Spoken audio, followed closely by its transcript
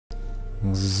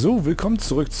So, willkommen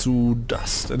zurück zu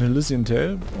Dust and Elysian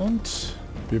Tale und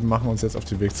wir machen uns jetzt auf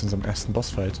den Weg zu unserem ersten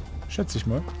Bossfight. Schätze ich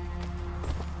mal.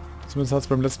 Zumindest hat es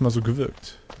beim letzten Mal so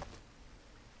gewirkt.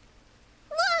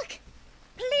 Look!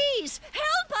 Please,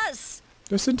 help us!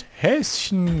 Das sind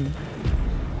Häschen.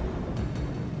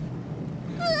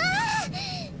 Ah,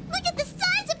 look at the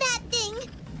size of that thing!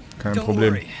 Kein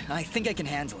Problem. I think I can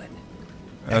handle it.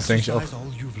 Ja, das denke ich auch.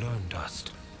 All you've learned,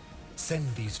 Dust.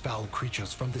 Send these foul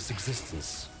creatures from this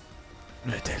existence.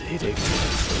 Wird erledigt.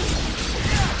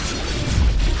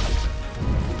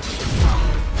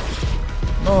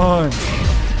 Nein.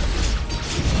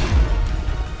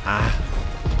 Ah.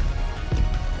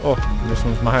 Oh, wir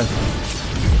müssen uns mal heilen.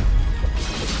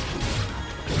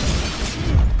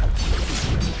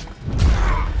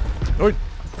 Ui.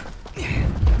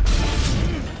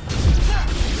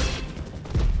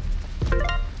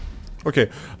 Okay,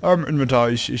 Inventar,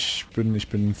 ich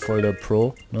bin voll der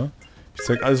Pro, ne? Ich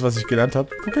zeig alles, was ich gelernt habe.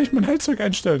 Wo kann ich mein Heilzeug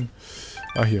einstellen?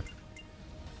 Ah, hier.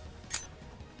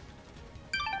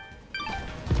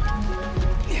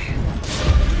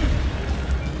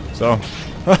 So.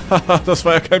 Das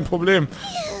war ja kein Problem.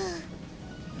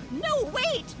 No,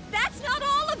 wait! That's not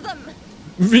all of them!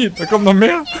 Wie? Da kommt noch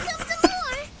mehr?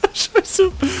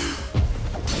 Scheiße.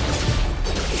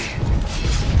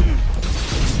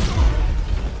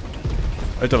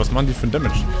 Alter, was machen die für ein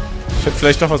Damage? Ich hätte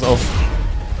vielleicht doch was auf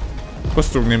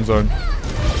Rüstung nehmen sollen.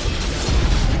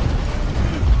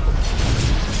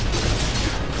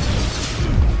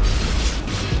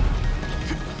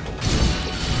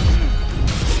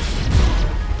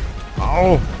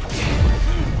 Au!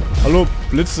 Hallo,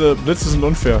 Blitze sind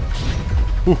unfair.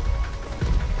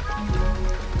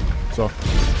 So.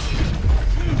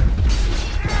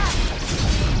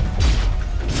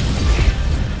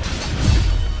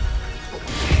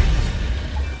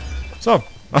 So.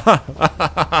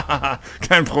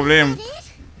 Kein Problem.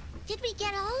 Did we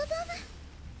get all of them?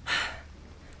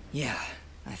 Yeah,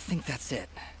 I think that's it.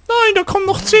 Nein, da kommen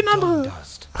noch 10 andere.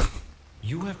 Dust.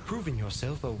 You have proven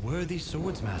yourself a worthy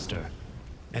swordsmaster,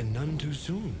 and none too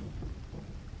soon.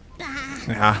 Bah,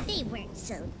 Ja. they weren't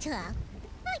so tough.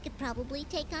 I could probably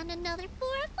take on another 4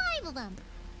 or 5 of them.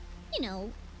 You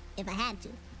know, if I had to.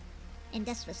 And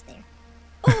Dust was there.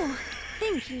 Oh,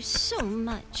 thank you so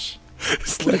much.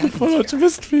 Das kleine Vorlaute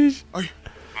Mistviech.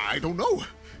 I don't know.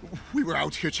 We were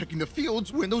out here checking the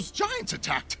fields when those giants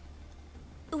attacked.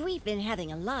 We've been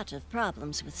having a lot of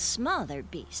problems with smaller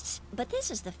beasts, but this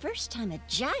is the first time a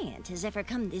giant has ever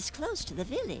come this close to the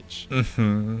village.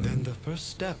 Then the first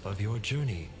step of your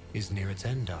journey is near its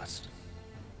end, Dust.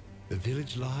 The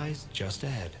village lies just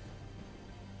ahead.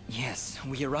 Yes,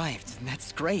 we arrived.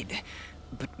 That's great.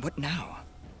 But what now?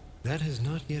 That has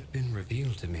not yet been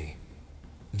revealed to me.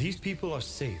 These people are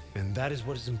safe, and that is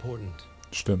what is important.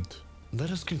 Stimmt.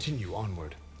 Let us continue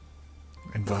onward.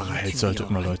 Ein wahrer Held sollte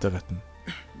immer Leute retten.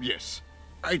 Yes,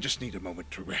 I just need a moment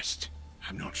to rest.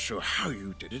 I'm not sure how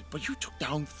you did it, but you took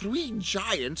down 3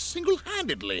 giants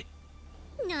single-handedly.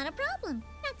 Not a problem.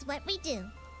 That's what we do.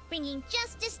 Bringing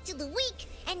justice to the weak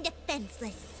and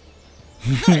defenseless.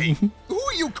 Hey, who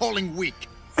are you calling weak?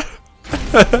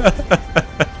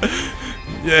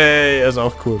 Yay, er ist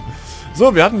auch cool.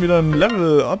 So, wir hatten wieder ein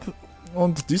Level-Up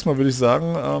und diesmal würde ich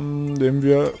sagen, nehmen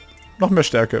wir noch mehr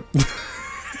Stärke.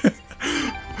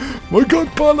 Mein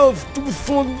Gott, Palas, du bist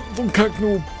so ein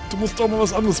Kacknoob. Du musst doch mal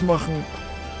was anderes machen.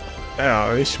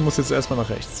 Ja, ich muss jetzt erstmal nach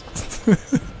rechts.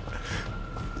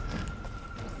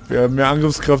 Wer mehr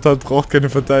Angriffskraft hat, braucht keine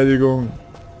Verteidigung.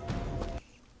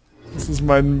 Das ist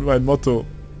mein Motto.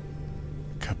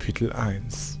 Kapitel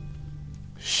 1.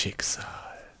 Schicksal.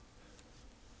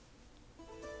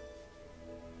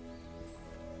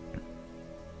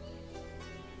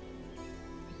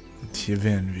 Und hier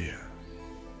wären wir.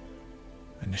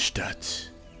 Eine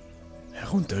Stadt.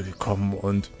 Heruntergekommen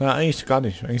und... Na, eigentlich gar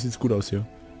nicht. Eigentlich sieht es gut aus hier.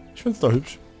 Ich find's da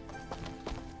hübsch.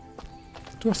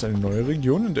 Du hast eine neue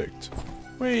Region entdeckt.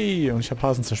 Hui, und ich habe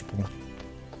Hasen zersprungen.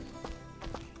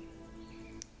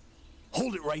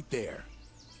 Hold it right there.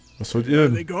 Was wollt ihr Are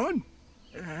they denn? gone?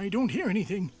 I don't hear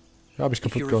anything. Ja, hab ich If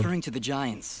kaputt you're gehauen. referring to the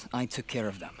giants, I took care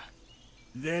of them.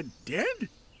 They're dead?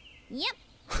 Yep,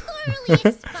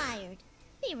 thoroughly expired.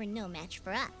 They were no match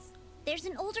for us. There's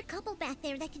an older couple back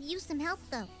there that could use some help,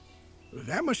 though.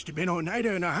 That must have been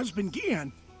Oneida and her husband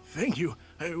Gian. Thank you.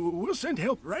 We'll send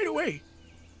help right away.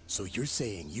 So you're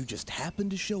saying you just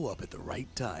happened to show up at the right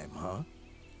time, huh?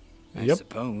 I Yep.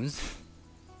 suppose.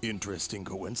 Interesting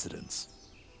coincidence.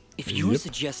 If you're Yep.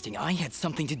 suggesting I had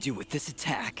something to do with this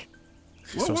attack...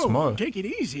 Ist doch small. Take it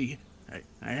easy.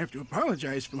 I have to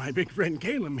apologize for my big friend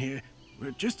Caleb here.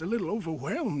 We're just a little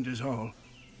overwhelmed is all.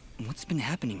 What's been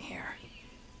happening here?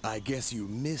 I guess you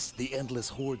missed the endless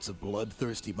hordes of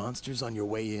bloodthirsty monsters on your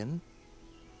way in?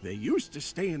 They used to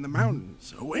stay in the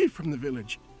mountains, away from the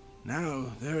village.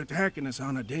 Now they're attacking us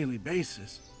on a daily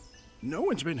basis. No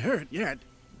one's been hurt yet,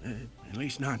 at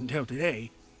least not until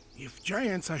today. If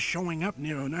giants are showing up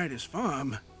near Oneida's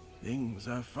farm, things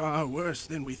are far worse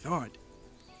than we thought.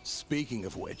 Speaking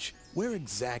of which, where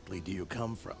exactly do you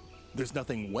come from? There's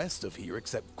nothing west of here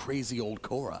except crazy old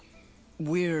Korra.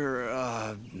 We're,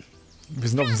 Wir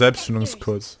sind auf dem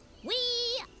Selbstfindungskurs. We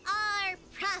are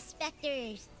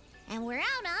prospectors, and we're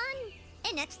out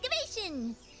on an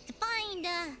excavation to find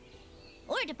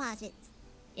ore deposits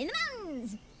in the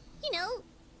mountains. You know,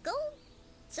 gold,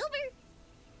 silver,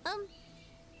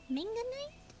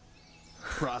 manganite.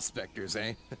 Prospectors,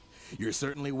 eh? You're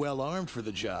certainly well armed for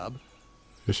the job.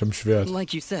 Ich am Schwert.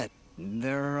 like you said,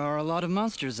 there are a lot of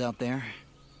monsters out there.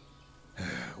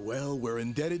 Well, we're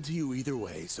indebted to you either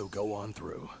way, so go on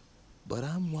through. But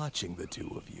I'm watching the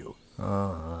two of you.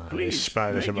 Ah, ich Please,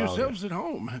 spare dich make im Auge. yourselves at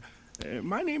home.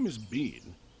 My name is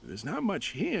Bean. There's not much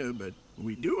here, but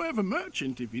we do have a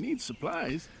merchant if you need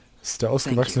supplies. Das ist der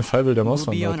ausgewachsene Fallwild der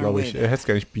Mauswanderer, glaube ich. Er hätte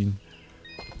gar nicht Bienen.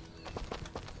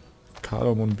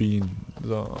 Kardamom Bienen.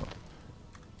 So.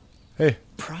 Hey.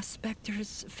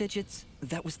 Prospectors, Fidgets?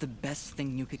 That was the best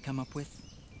thing you could come up with?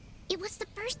 It was the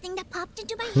first thing that popped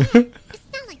into my head.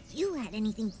 It's not like you had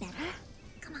anything better.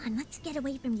 Come on, let's get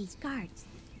away from these guards.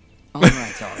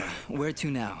 Alright, Aura. Where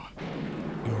to now?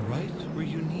 You're right where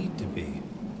you need to be.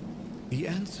 The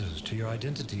answers to your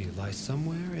identity lie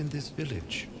somewhere in this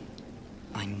village.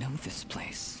 I know this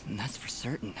place, and that's for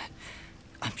certain.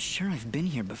 I'm sure I've been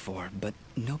here before, but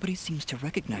nobody seems to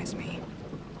recognize me.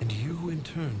 And you, in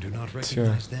turn, do not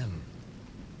recognize them.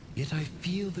 Yet I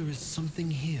feel there is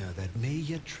something here that may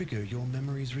yet trigger your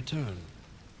memory's return.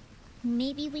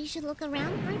 Maybe we should look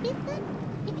around for a bit then?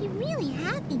 If you really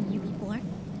have been here before,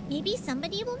 maybe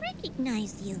somebody will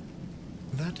recognize you.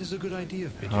 That is a good idea,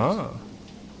 Fidget. Ah.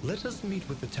 Let us meet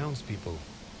with the townspeople.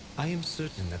 I am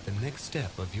certain that the next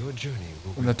step of your journey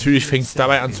will Und natürlich fängt es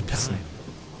dabei an zu in pissen. time.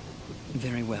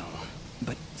 Very well,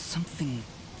 but something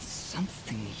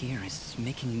here is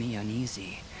making me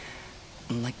uneasy.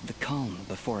 Like the calm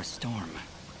before a storm.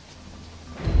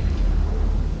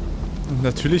 Und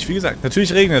natürlich, wie gesagt,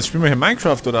 natürlich regnet es. Spielen wir hier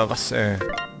Minecraft oder was, ey?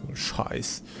 So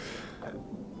Scheiß.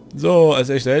 So, als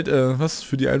echter Held, was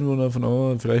für die Einwohner von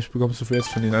Aura? Vielleicht bekommst du jetzt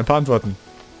von ihnen ein paar Antworten.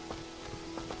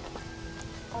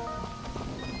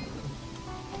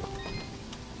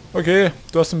 Okay,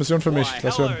 du hast eine Mission für mich.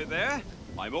 Lass hören. Hello there.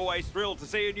 I'm always thrilled to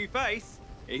see a new face,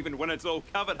 even when it's all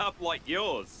covered up like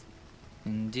yours.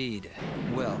 Indeed.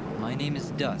 Well, my name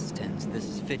is Dust, and this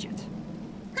is Fidget.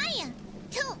 Hiya!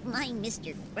 Don't mind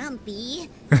Mr. Grumpy.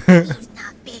 He's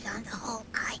not big on the whole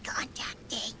eye contact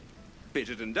thing.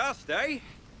 Fidget and Dust, eh?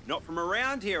 Not from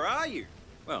around here, are you?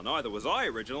 Well, neither was I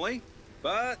originally.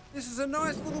 But this is a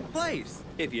nice little place,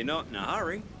 if you're not in a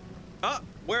hurry.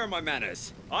 Where are my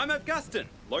manners? I'm Augustin,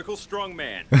 local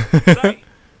strongman. Say,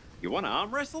 you want to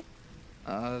arm wrestle?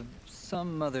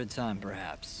 Some other time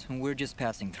perhaps. We're just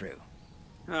passing through.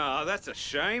 Oh, that's a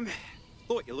shame.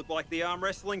 Thought you looked like the arm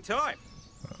wrestling type.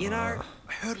 You know,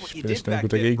 I heard what you did back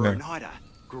there for Oneida.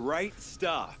 Great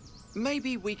stuff.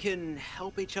 Maybe we can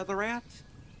help each other out?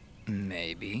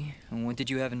 Maybe. What did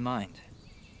you have in mind?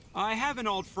 I have an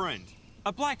old friend,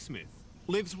 a blacksmith.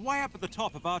 Lives way up at the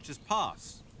top of Archer's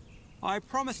Pass. I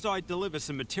promised I'd deliver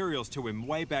some materials to him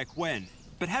way back when,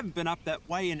 but haven't been up that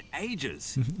way in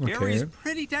ages. Okay. Area's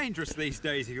pretty dangerous these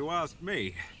days, if you ask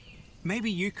me. Maybe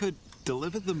you could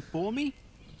deliver them for me?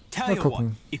 Tell you what,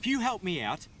 if you help me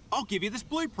out, I'll give you this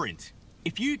blueprint.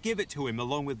 If you give it to him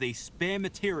along with these spare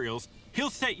materials,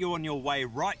 he'll set you on your way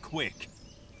right quick.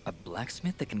 A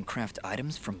blacksmith that can craft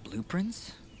items from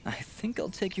blueprints? I think I'll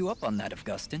take you up on that,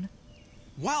 Augustin.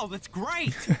 Wow, that's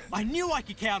great! I knew I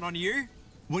could count on you.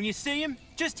 When you see him,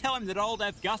 just tell him that old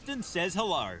Augustin says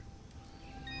hello.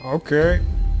 Okay.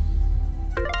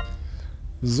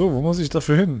 So, wo muss ich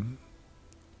dafür hin?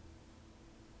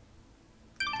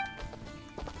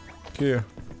 Okay,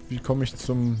 wie komme ich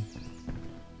zum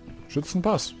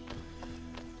Schützenpass?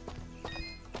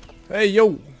 Hey,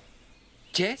 yo!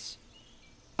 Jess?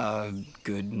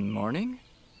 Good morning?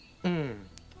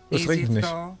 Es Is regnet it nicht.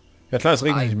 so? Ja klar, es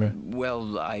regnet nicht mehr.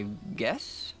 Well, I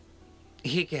guess?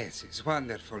 He guesses.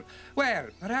 Wonderful. Well,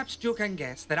 perhaps you can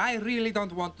guess that I really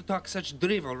don't want to talk such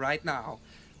drivel right now.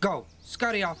 Go,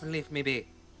 scurry off and leave me be.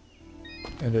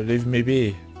 And leave me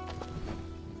be.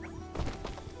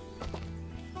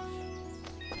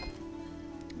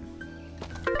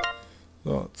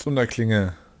 So,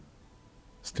 Zunderklinge.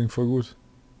 Das klingt voll gut.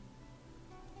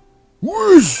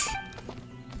 Wusch!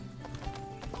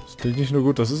 Das klingt nicht nur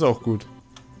gut, das ist auch gut.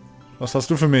 Was hast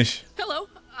du für mich? Hello.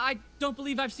 I don't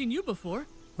believe I've seen you before.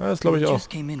 Ja, das glaube ich auch. Just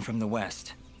came in from the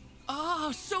west.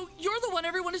 Oh, so you're the one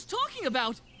everyone is talking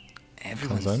about.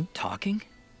 Everyone's talking?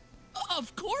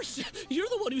 Of course. You're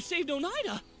the one who saved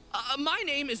Oneida. My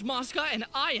name is Mosca, and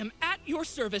I am at your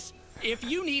service. If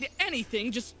you need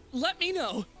anything, just let me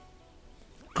know.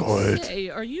 Gold. Hey,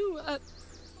 are you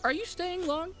staying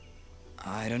long?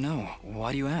 I don't know.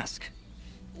 Why do you ask?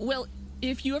 Well,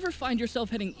 if you ever find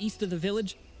yourself heading east of the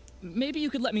village, maybe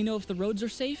you could let me know if the roads are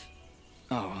safe?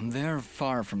 Oh, they're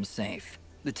far from safe.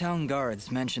 The town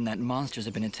guards mentioned that monsters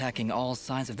have been attacking all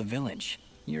sides of the village.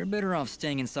 You're better off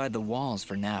staying inside the walls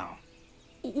for now.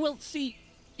 Well, see,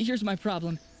 here's my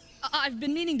problem. I've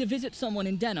been meaning to visit someone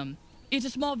in Denham. It's a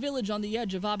small village on the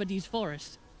edge of Abadi's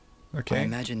forest. I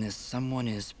imagine this someone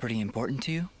is pretty important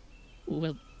to you?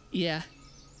 Well, yeah.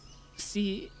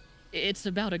 See, it's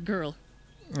about a girl.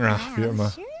 Ach, wie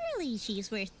immer. Surely she's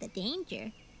worth the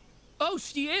danger. Oh,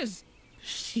 she is.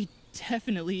 She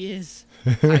definitely is.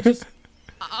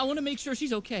 I want to make sure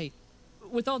she's okay.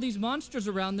 With all these monsters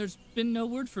around, there's been no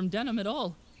word from Denham at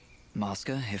all.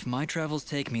 Mosca, if my travels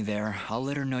take me there, I'll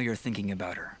let her know you're thinking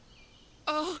about her.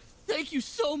 Oh, thank you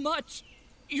so much.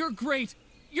 You're great.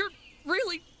 You're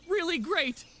really, really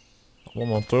great. Aber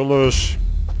natürlich,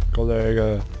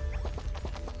 Kollege.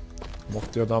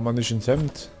 Macht dir da mal nicht ins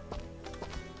Hemd.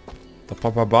 Der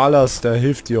Papa Balas, der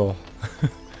hilft dir.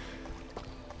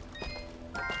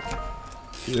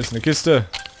 Hier ist eine Kiste.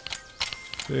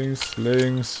 Links,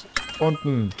 links,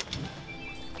 unten.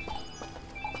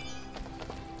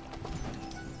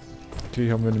 Okay,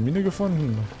 hier haben wir eine Mine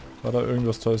gefunden. War da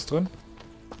irgendwas Tolles drin?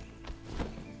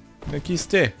 Eine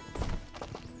Kiste.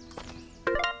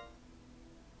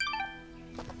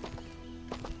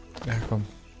 Ja, komm.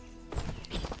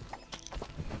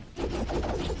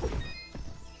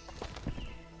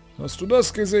 Hast du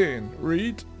das gesehen,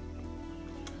 Reed?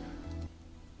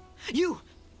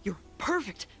 You're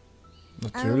perfect.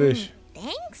 Natürlich.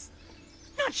 Thanks?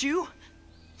 Not you.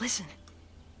 Listen,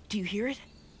 do you hear it?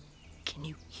 Can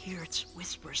you hear its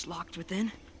whispers locked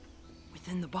within?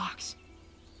 Within the box.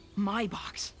 My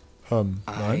box. Nein.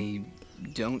 I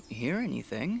don't hear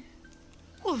anything.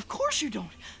 Well, of course you don't.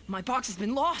 My box has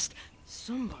been lost.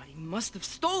 Somebody must have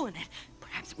stolen it.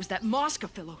 Perhaps it was that Mosca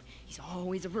fellow. He's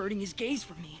always averting his gaze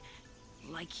from me.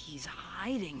 Like he's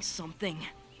hiding something.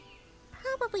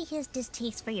 Probably his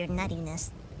distaste for your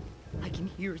nuttiness. I can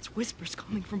hear its whispers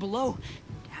coming from below.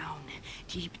 Down,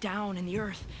 deep down in the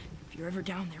earth. If you're ever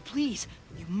down there, please,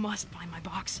 you must find my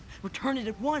box. Return it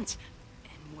at once.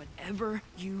 And whatever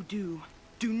you do,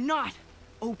 do not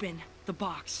open the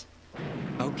box.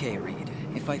 Okay, Reed.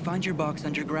 If I find your box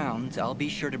underground, I'll be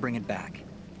sure to bring it back.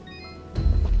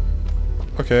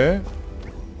 Okay.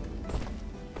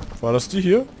 War das die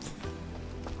hier?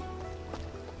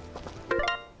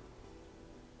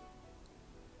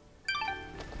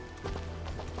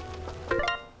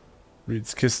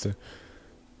 Reeds Kiste.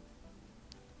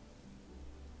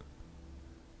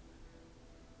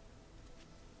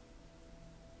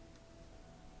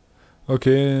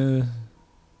 Okay.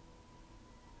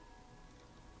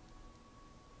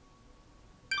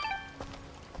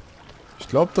 Ich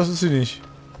glaube, das ist sie nicht.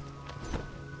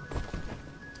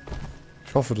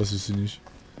 Ich hoffe, das ist sie nicht.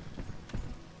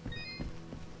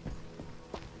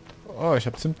 Oh, ich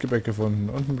habe Zimtgebäck gefunden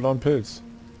und einen blauen Pilz.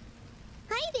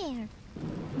 Hi there.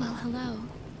 Well, hello.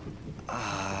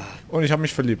 Und ich habe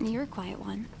mich verliebt. You're a quiet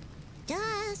one.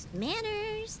 Just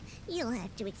manners. You'll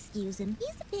have to excuse him.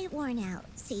 He's a bit worn out,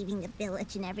 saving the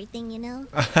village and everything, you know.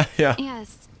 Ja.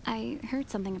 Yes, I heard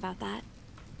something about that.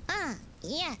 Ah,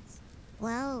 yes.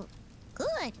 Well,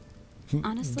 good.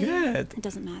 Honestly, Good. it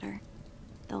doesn't matter.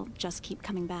 They'll just keep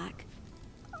coming back.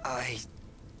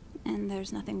 And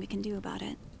there's nothing we can do about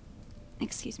it.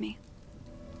 Excuse me.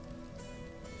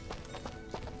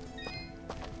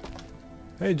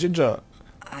 Hey, Ginger.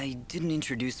 I didn't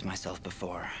introduce myself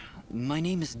before. My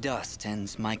name is Dust,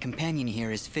 and my companion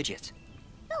here is Fidget.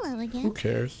 Hello again. Who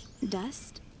cares?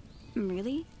 Dust?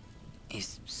 Really?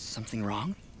 Is something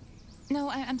wrong? No,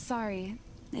 I'm sorry.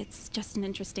 It's just an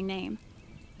interesting name.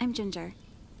 I'm Ginger.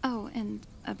 Oh, and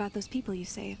about those people you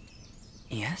saved.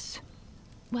 Yes?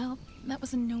 Well, that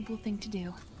was a noble thing to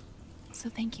do. So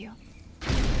thank you.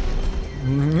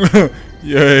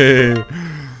 Yay.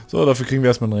 So, dafür kriegen wir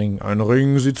erstmal einen Ring. Ein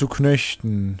Ring, sie zu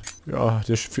knechten. Ja,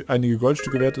 der für einige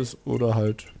Goldstücke wert ist oder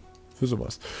halt für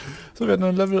sowas. So, wir hatten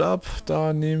ein Level Up.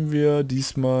 Da nehmen wir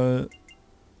diesmal...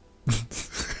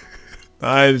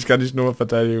 Nein, ich kann nicht nur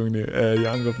Verteidigung nehmen, die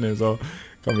Angriff nehmen. So,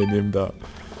 komm, wir nehmen da.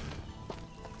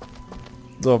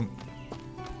 So.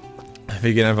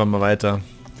 Wir gehen einfach mal weiter.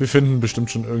 Wir finden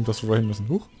bestimmt schon irgendwas, wo wir hin müssen.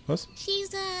 Huch, was?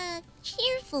 She's a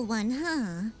cheerful one,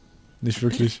 huh? Nicht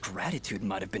wirklich. Gratitude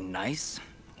might have been nice.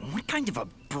 What kind of a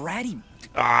bratty...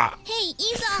 Ah! Hey,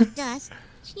 ease off, Dust.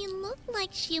 She looked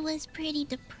like she was pretty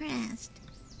depressed.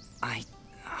 I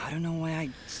don't know why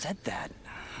I said that.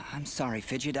 I'm sorry,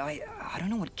 Fidget. I don't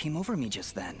know what came over me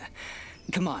just then.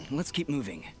 Come on, let's keep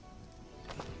moving.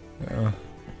 Ja.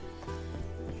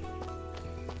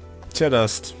 Tja,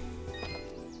 Dust.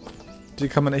 Hier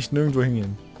kann man echt nirgendwo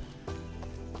hingehen.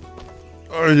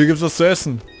 Oh, hier gibt's was zu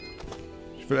essen.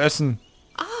 Ich will essen.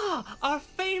 Ah, our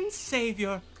famed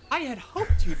savior. I had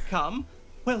hoped you'd come.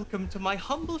 Welcome to my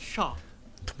humble shop.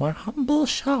 To my humble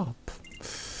shop.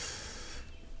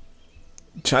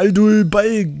 Chaldul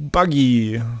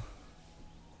Buggy.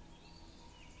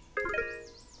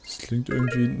 Das klingt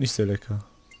irgendwie nicht sehr lecker.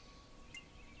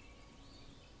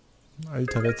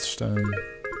 Alter Wetzstein.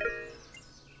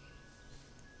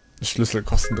 Schlüssel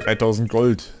kosten 3000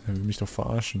 Gold. Er will mich doch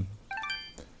verarschen.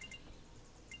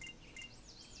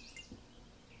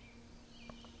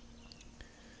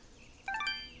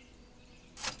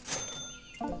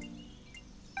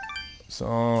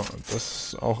 So,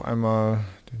 das auch einmal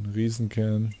den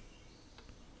Riesenkern.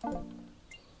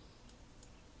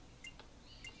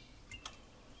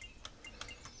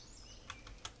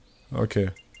 Okay.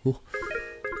 Huch.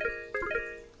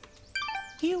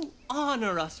 You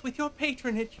honor us with your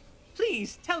patronage.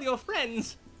 Please tell your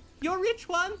friends. Your rich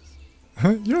ones.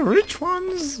 Your rich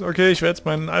ones? Okay, ich werde es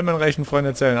all meinen reichen Freunden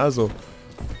erzählen. Also.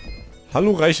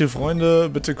 Hallo reiche Freunde,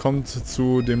 bitte kommt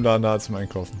zu dem Laden da zum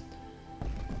Einkaufen.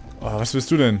 Oh, was willst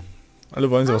du denn?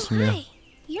 Alle wollen sie was von mir. Hi.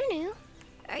 You're new.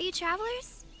 Are you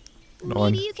travelers?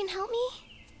 Nein. Maybe you can help me?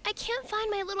 I can't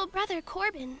find my little brother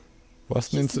Corbin. Wo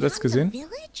hast du ihn zuletzt gesehen?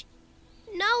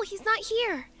 No, he's not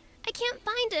here. I can't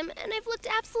find him, and I've looked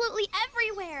absolutely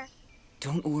everywhere.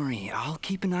 Don't worry, I'll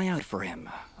keep an eye out for him.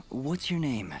 What's your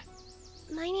name?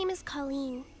 My name is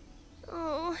Colleen.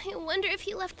 Oh, I wonder if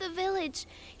he left the village.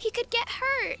 He could get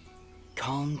hurt.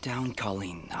 Calm down,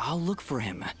 Colleen. I'll look for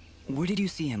him. Where did you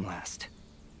see him last?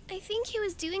 I think he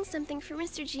was doing something for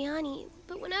Mr. Gianni,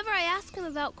 but whenever I ask him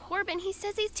about Corbin, he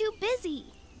says he's too busy.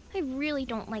 I really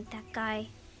don't like that guy.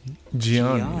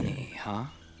 Gianni, huh?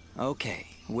 Okay,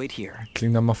 wait here.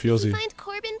 Klingt nach Mafiosi. If you find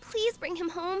Corbin, please bring him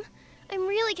home. I'm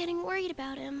really getting worried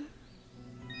about him.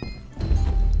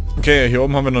 Okay, hier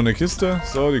oben haben wir noch eine Kiste.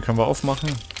 So, die können wir aufmachen.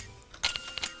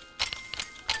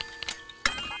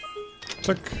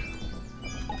 Zack.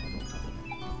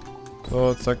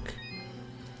 So, zack.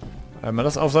 Einmal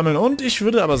das aufsammeln. Und ich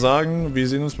würde aber sagen, wir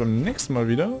sehen uns beim nächsten Mal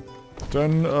wieder.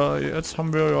 Denn jetzt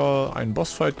haben wir ja einen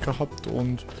Bossfight gehabt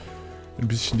und ein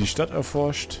bisschen die Stadt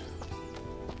erforscht.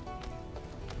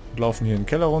 Laufen hier in den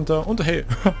Keller runter. Und hey,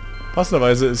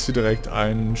 passenderweise ist hier direkt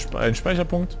ein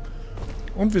Speicherpunkt.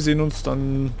 Und wir sehen uns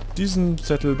dann diesen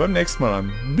Zettel beim nächsten Mal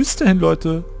an. Bis dahin,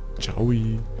 Leute. Ciao.